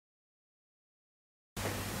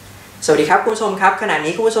สวัสดีครับคุณผู้ชมครับขณะ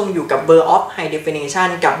นี้คุณผู้ชมอยู่กับ Bird of High Definition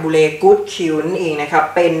กับ Bule Good Kill นั่นเองนะครับ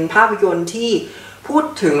เป็นภาพยนตร์ที่พูด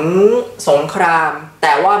ถึงสงครามแ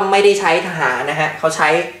ต่ว่าไม่ได้ใช้ทหารนะฮะเขาใช้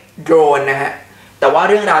โดรนนะฮะแต่ว่า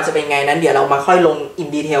เรื่องราวจะเป็นไงนั้นเดี๋ยวเรามาค่อยลงอิน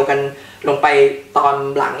ดีเทลกันลงไปตอน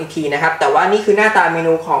หลังอีกทีนะครับแต่ว่านี่คือหน้าตาเม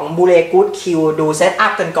นูของ Bule Good Kill ดูเซตอั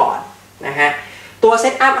พกันก่อนนะฮะตัวเซ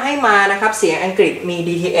ตอัพให้มานะครับเสียงอังกฤษมี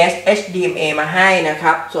DTS HDMA มาให้นะค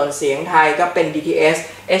รับส่วนเสียงไทยก็เป็น DTS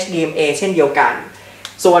HDMA เช่นเดียวกัน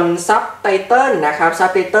ส่วนซับไตเติลนะครับซับ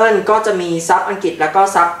ไตเติลก็จะมีซับอังกฤษแล้วก็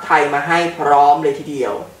ซับไทยมาให้พร้อมเลยทีเดีย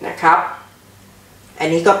วนะครับอัน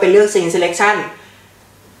นี้ก็เป็นเลือกซีน selection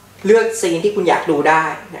เลือกซีนที่คุณอยากดูได้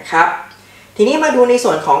นะครับทีนี้มาดูใน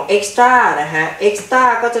ส่วนของ extra นะฮะ extra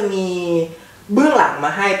ก็จะมีเบื้องหลังม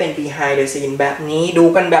าให้เป็น behind the scene แบบนี้ดู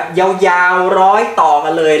กันแบบยาวๆร้อยต่อกั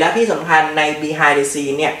นเลยและที่สำคัญใน behind the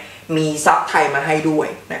scene เนี่ยมีซับไทยมาให้ด้วย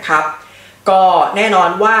นะครับก็แน่นอน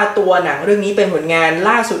ว่าตัวหนังเรื่องนี้เป็นผลงาน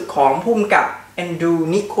ล่าสุดของผู้กำกับแอนดรูว์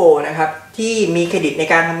นิโคลนะครับที่มีเครดิตใน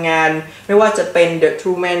การทำงานไม่ว่าจะเป็น The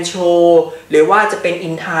Truman Show หรือว่าจะเป็น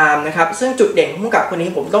In Time นะครับซึ่งจุดเด่นของผู้กำกับคนนี้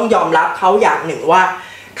ผมต้องยอมรับเขาอย่างหนึ่งว่า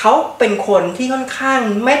เขาเป็นคนที่ค่อนข้าง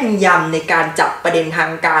แม่นยำในการจับประเด็นทา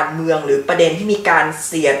งการเมืองหรือประเด็นที่มีการเ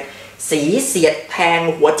สียดแทง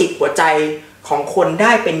หัวจิตหัวใจของคนไ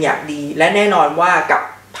ด้เป็นอย่างดีและแน่นอนว่ากับ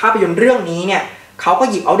ภาพยนตร์เรื่องนี้เนี่ยเขาก็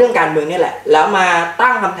หยิบเอาเรื่องการเมืองนี่แหละแล้วมา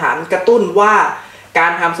ตั้งคำถามกระตุ้นว่ากา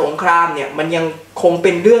รทำสงครามเนี่ยมันยังคงเ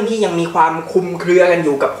ป็นเรื่องที่ยังมีความคลุมเครือกันอ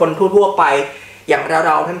ยู่กับคนทั่วๆไปอย่างเ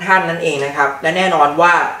ราท่านๆนั่นเองนะครับและแน่นอนว่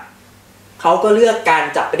าเขาก็เลือกการ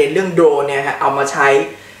จับประเด็นเรื่องโดรนเนี่ยฮะเอามาใช้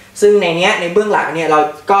ซึ่งในเนี้ยในเบื้องหลังเนี่ยเรา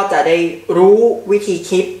ก็จะได้รู้วิธี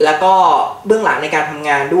คิดแล้วก็เบื้องหลังในการทำง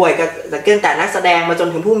านด้วยก็ตั้งแต่นักแสดงมาจน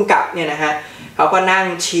ถึงผู้กำกับเนี่ยนะฮะเขาก็นั่ง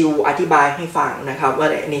ชิลอธิบายให้ฟังนะครับว่า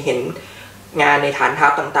นี่เห็นงานในฐานทั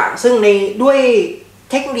พต่างๆซึ่งในด้วย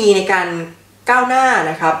เทคโนโลยีในการก้าวหน้า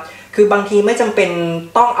นะครับคือบางทีไม่จำเป็น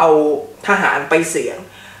ต้องเอาทหารไปเสี่ยง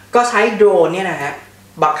ก็ใช้โดรนเนี่ยนะฮะ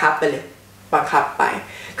บังคับไปเลยบังคับไป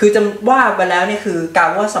คือจะว่าไปแล้วเนี่ยคือการ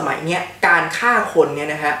ว่าสมัยเนี้ยการฆ่าคนเนี่ย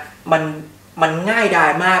นะฮะมันง่ายดา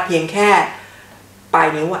ยมากเพียงแค่ปลาย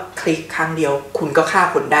นิ้วคลิกครั้งเดียวคุณก็ฆ่า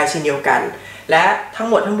คนได้เช่นเดียวกันและทั้ง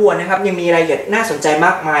หมดทั้งมวลนะครับยังมีรายละเอียดน่าสนใจม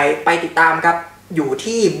ากมายไปติดตามครับอยู่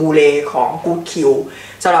ที่บูเลของ Good Kill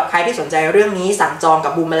สำหรับใครที่สนใจเรื่องนี้สั่งจองกั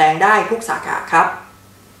บบูมแมลงได้ทุกสาขาครับ